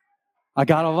I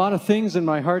got a lot of things in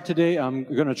my heart today. I'm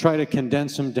going to try to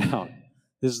condense them down.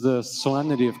 This is the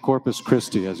solemnity of Corpus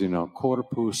Christi, as you know.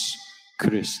 Corpus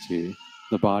Christi,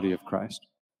 the body of Christ.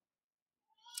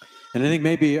 And I think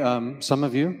maybe some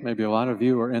of you, maybe a lot of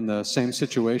you, are in the same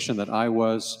situation that I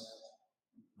was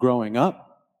growing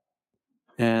up.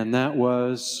 And that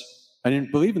was, I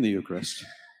didn't believe in the Eucharist.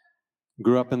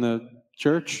 Grew up in the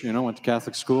church, went to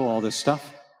Catholic school, all this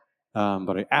stuff.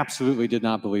 But I absolutely did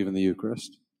not believe in the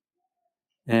Eucharist.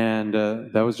 And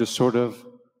that was just sort of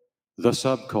the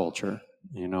subculture.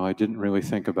 I didn't really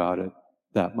think about it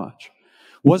that much.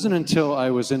 It wasn't until I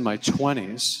was in my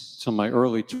 20s, till my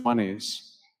early 20s,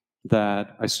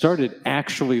 that I started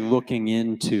actually looking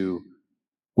into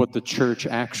what the church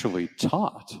actually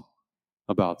taught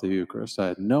about the Eucharist. I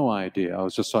had no idea. I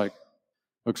was just like,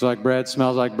 looks like bread,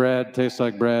 smells like bread, tastes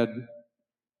like bread.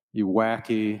 You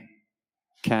wacky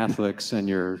Catholics and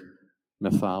your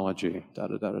mythology,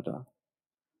 da-da-da-da-da.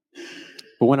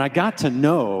 But when I got to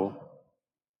know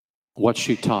what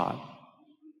she taught,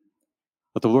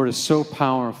 but the Lord is so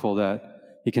powerful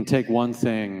that He can take one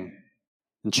thing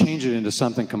and change it into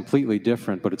something completely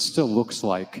different, but it still looks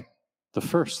like the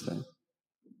first thing.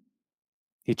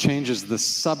 He changes the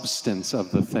substance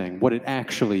of the thing, what it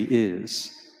actually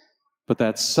is. But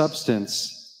that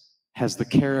substance has the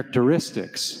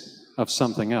characteristics of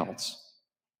something else.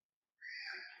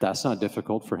 That's not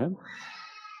difficult for Him.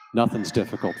 Nothing's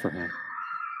difficult for Him.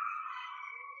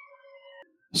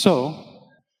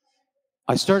 So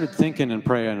I started thinking and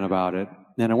praying about it,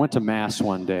 and I went to Mass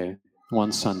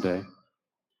one Sunday,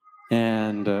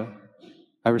 and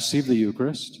I received the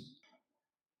Eucharist,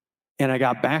 and I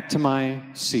got back to my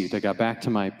seat, I got back to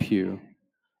my pew,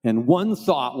 and one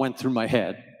thought went through my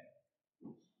head.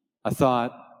 I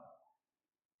thought,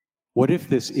 what if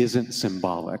this isn't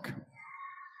symbolic?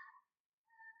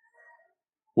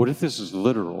 What if this is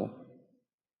literal?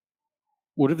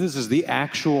 What if this is the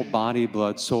actual body,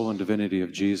 blood, soul, and divinity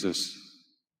of Jesus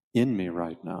in me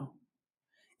right now?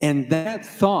 And that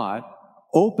thought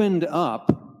opened up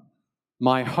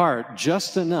my heart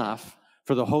just enough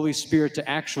for the Holy Spirit to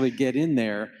actually get in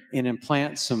there and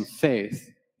implant some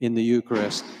faith in the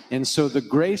Eucharist. And so the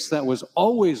grace that was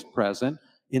always present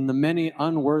in the many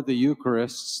unworthy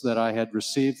Eucharists that I had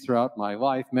received throughout my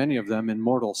life, many of them in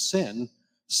mortal sin,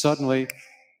 suddenly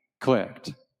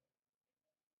clicked.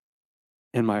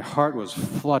 And my heart was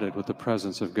flooded with the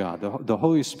presence of God. The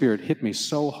Holy Spirit hit me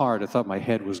so hard, I thought my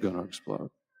head was going to explode.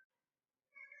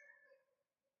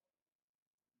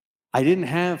 I didn't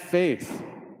have faith.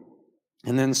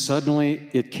 And then suddenly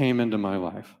it came into my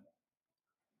life.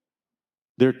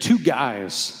 There are two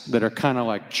guys that are kind of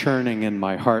like churning in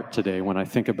my heart today when I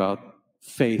think about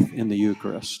faith in the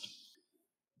Eucharist.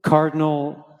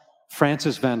 Cardinal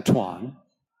Francis Van Tuan,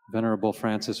 Venerable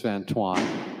Francis Van Tuan,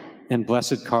 and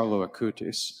Blessed Carlo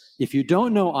Acutis. If you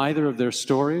don't know either of their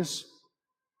stories,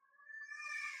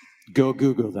 go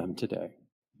Google them today.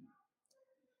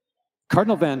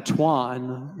 Cardinal Van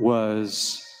Tuan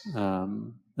was a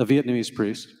Vietnamese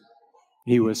priest.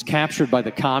 He was captured by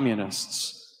the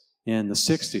communists in the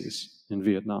 60s in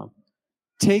Vietnam.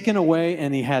 Taken away,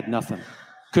 and he had nothing.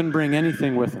 Couldn't bring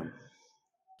anything with him.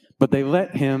 But they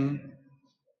let him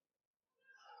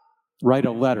write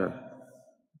a letter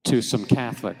to some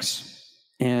Catholics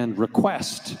and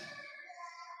request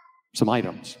some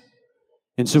items.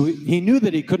 And so he knew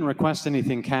that he couldn't request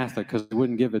anything Catholic because they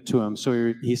wouldn't give it to him.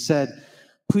 So he said,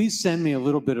 please send me a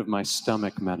little bit of my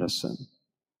stomach medicine,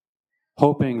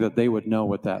 hoping that they would know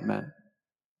what that meant.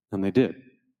 And they did.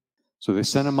 So they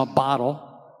sent him a bottle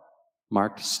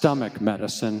marked stomach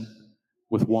medicine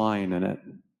with wine in it.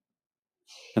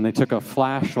 And they took a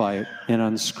flashlight and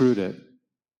unscrewed it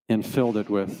and filled it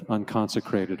with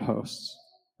unconsecrated hosts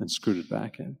and screwed it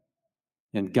back in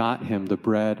and got him the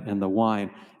bread and the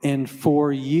wine. And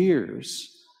for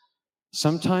years,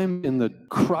 sometime in the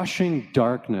crushing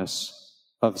darkness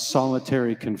of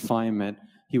solitary confinement,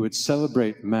 he would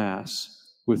celebrate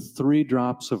Mass with 3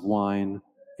 drops of wine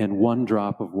and 1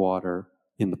 drop of water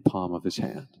in the palm of his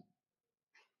hand.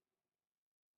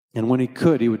 And when he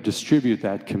could, he would distribute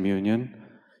that communion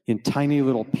in tiny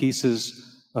little pieces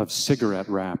of cigarette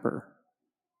wrapper,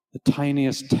 the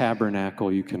tiniest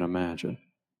tabernacle you can imagine,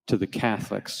 to the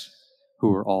Catholics who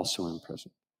were also in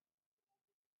prison.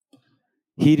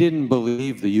 He didn't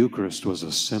believe the Eucharist was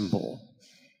a symbol.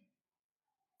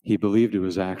 He believed it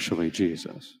was actually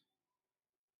Jesus.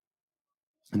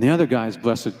 And the other guy is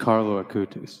Blessed Carlo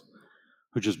Acutis,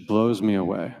 who just blows me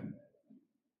away.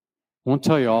 I won't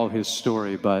tell you all his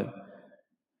story, but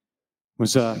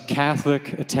was a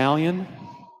Catholic Italian,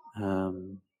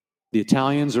 The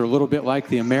Italians are a little bit like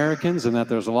the Americans in that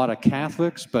there's a lot of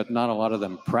Catholics, but not a lot of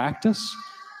them practice.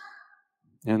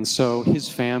 And so his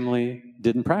family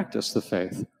didn't practice the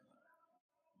faith.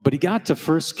 But he got to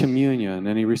First Communion,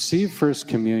 and he received First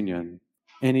Communion,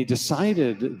 and he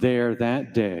decided there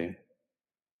that day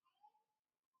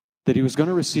that he was going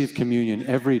to receive communion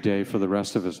every day for the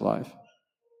rest of his life.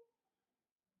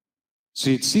 So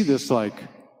you'd see this like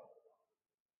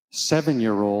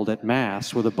 7-year-old at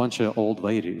Mass with a bunch of old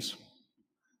ladies,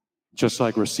 just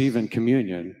like receiving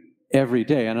communion every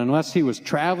day. And unless he was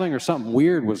traveling or something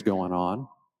weird was going on,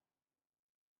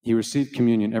 he received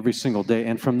communion every single day.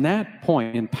 And from that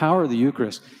point, in power of the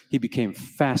Eucharist, he became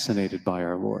fascinated by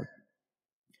our Lord.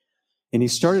 And he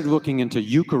started looking into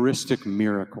Eucharistic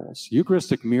miracles.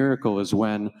 Eucharistic miracle is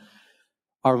when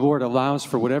our Lord allows,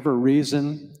 for whatever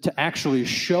reason, to actually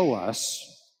show us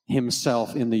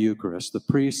himself in the Eucharist. The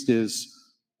priest is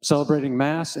celebrating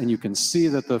Mass, and you can see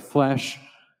that the flesh,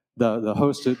 the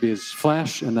host is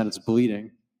flesh, and that it's bleeding.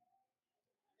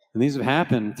 And these have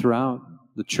happened throughout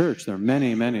the church. There are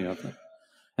many, many of them.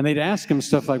 And they'd ask him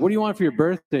stuff like, what do you want for your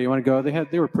birthday? You want to go?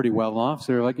 They were pretty well off.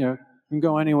 So they were like, you can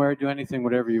go anywhere, do anything,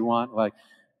 whatever you want.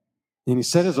 And he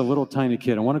said as a little tiny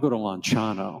kid, I want to go to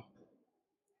Lanciano.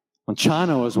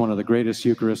 Lanciano is one of the greatest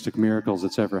Eucharistic miracles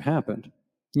that's ever happened.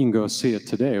 You can go see it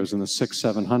today. It was in the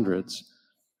 600s-700s.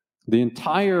 The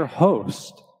entire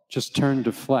host just turned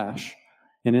to flesh.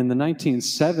 And in the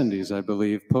 1970s, I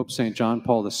believe, Pope St. John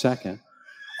Paul II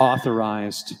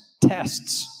authorized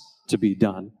tests to be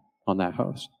done on that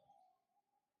host.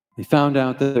 They found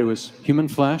out that it was human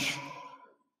flesh,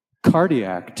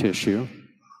 cardiac tissue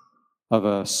of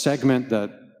a segment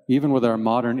that, even with our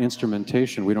modern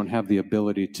instrumentation, we don't have the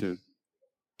ability to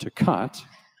cut,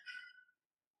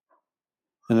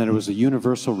 and that it was a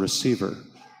universal receiver.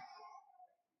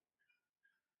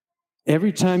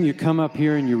 Every time you come up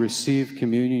here and you receive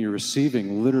communion, you're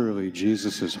receiving literally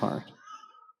Jesus' heart.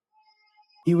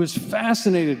 He was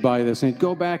fascinated by this, and he'd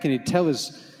go back and he'd tell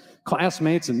his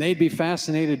classmates, and they'd be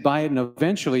fascinated by it, and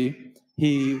eventually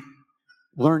he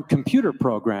learned computer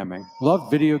programming,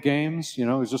 loved video games, he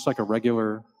was just like a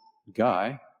regular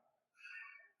guy.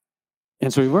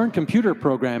 And so he learned computer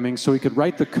programming so he could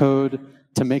write the code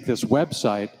to make this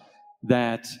website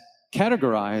that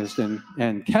categorized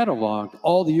and cataloged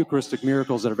all the Eucharistic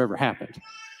miracles that have ever happened.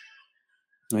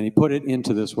 And he put it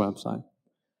into this website.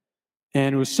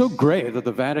 And it was so great that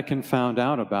the Vatican found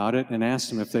out about it and asked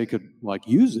them if they could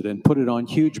use it and put it on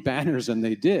huge banners, and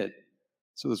they did.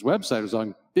 So this website was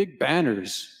on big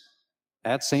banners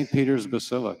at St. Peter's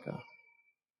Basilica.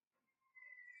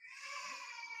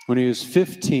 When he was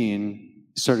 15,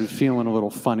 he started feeling a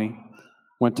little funny,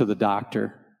 went to the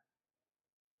doctor.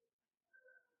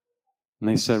 And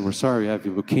they said, we're sorry, you have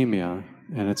leukemia,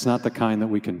 and it's not the kind that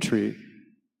we can treat.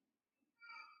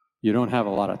 You don't have a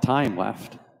lot of time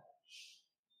left.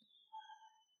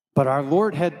 But our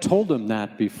Lord had told him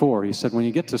that before. He said, when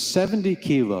you get to 70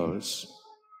 kilos,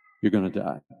 you're going to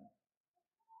die.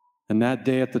 And that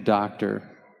day at the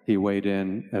doctor, he weighed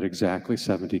in at exactly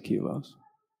 70 kilos.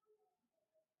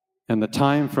 And the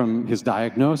time from his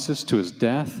diagnosis to his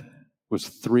death was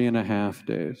 3.5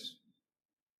 days.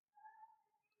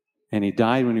 And he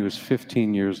died when he was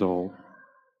 15 years old,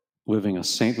 living a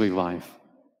saintly life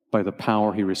by the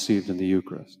power he received in the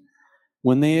Eucharist.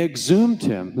 When they exhumed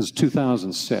him, this was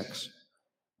 2006,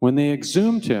 when they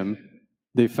exhumed him,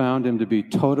 they found him to be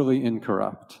totally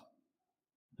incorrupt.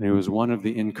 And he was one of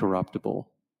the incorruptible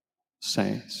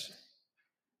saints.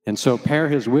 And so, per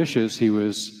his wishes, he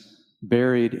was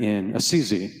buried in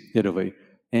Assisi, Italy.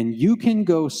 And you can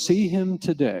go see him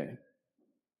today.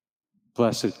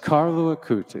 Blessed Carlo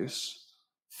Acutis,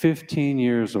 15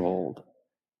 years old,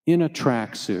 in a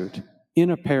tracksuit,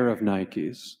 in a pair of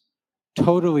Nikes,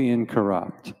 totally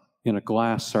incorrupt, in a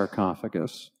glass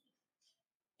sarcophagus,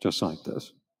 just like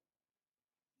this.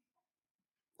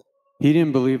 He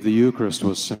didn't believe the Eucharist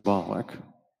was symbolic.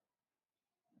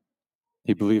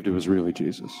 He believed it was really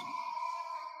Jesus.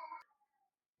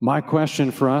 My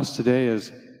question for us today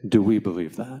is, do we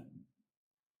believe that?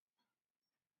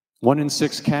 1 in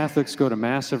 6 Catholics go to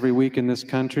Mass every week in this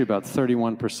country. About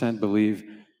 31% believe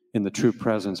in the true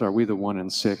presence. Are we the 1 in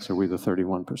 6? Are we the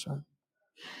 31%?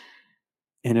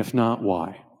 And if not,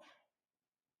 why?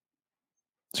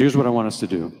 So here's what I want us to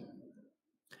do.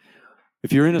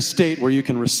 If you're in a state where you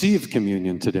can receive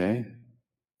communion today,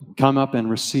 come up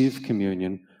and receive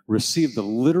communion. Receive the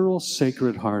literal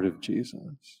Sacred Heart of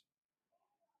Jesus.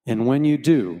 And when you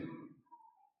do,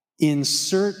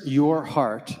 insert your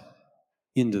heart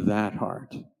into that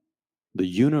heart, the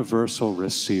universal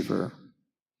receiver,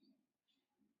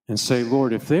 and say,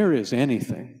 Lord, if there is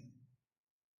anything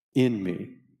in me,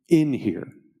 in here,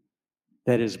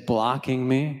 that is blocking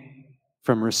me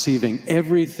from receiving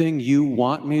everything you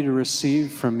want me to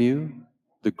receive from you,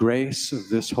 the grace of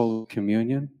this Holy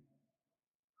Communion,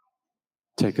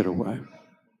 take it away.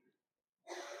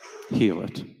 Heal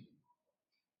it.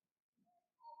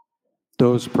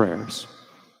 Those prayers,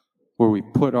 where we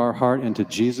put our heart into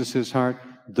Jesus' heart,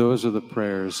 those are the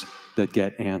prayers that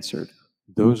get answered.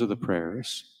 Those are the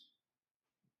prayers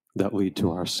that lead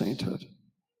to our sainthood.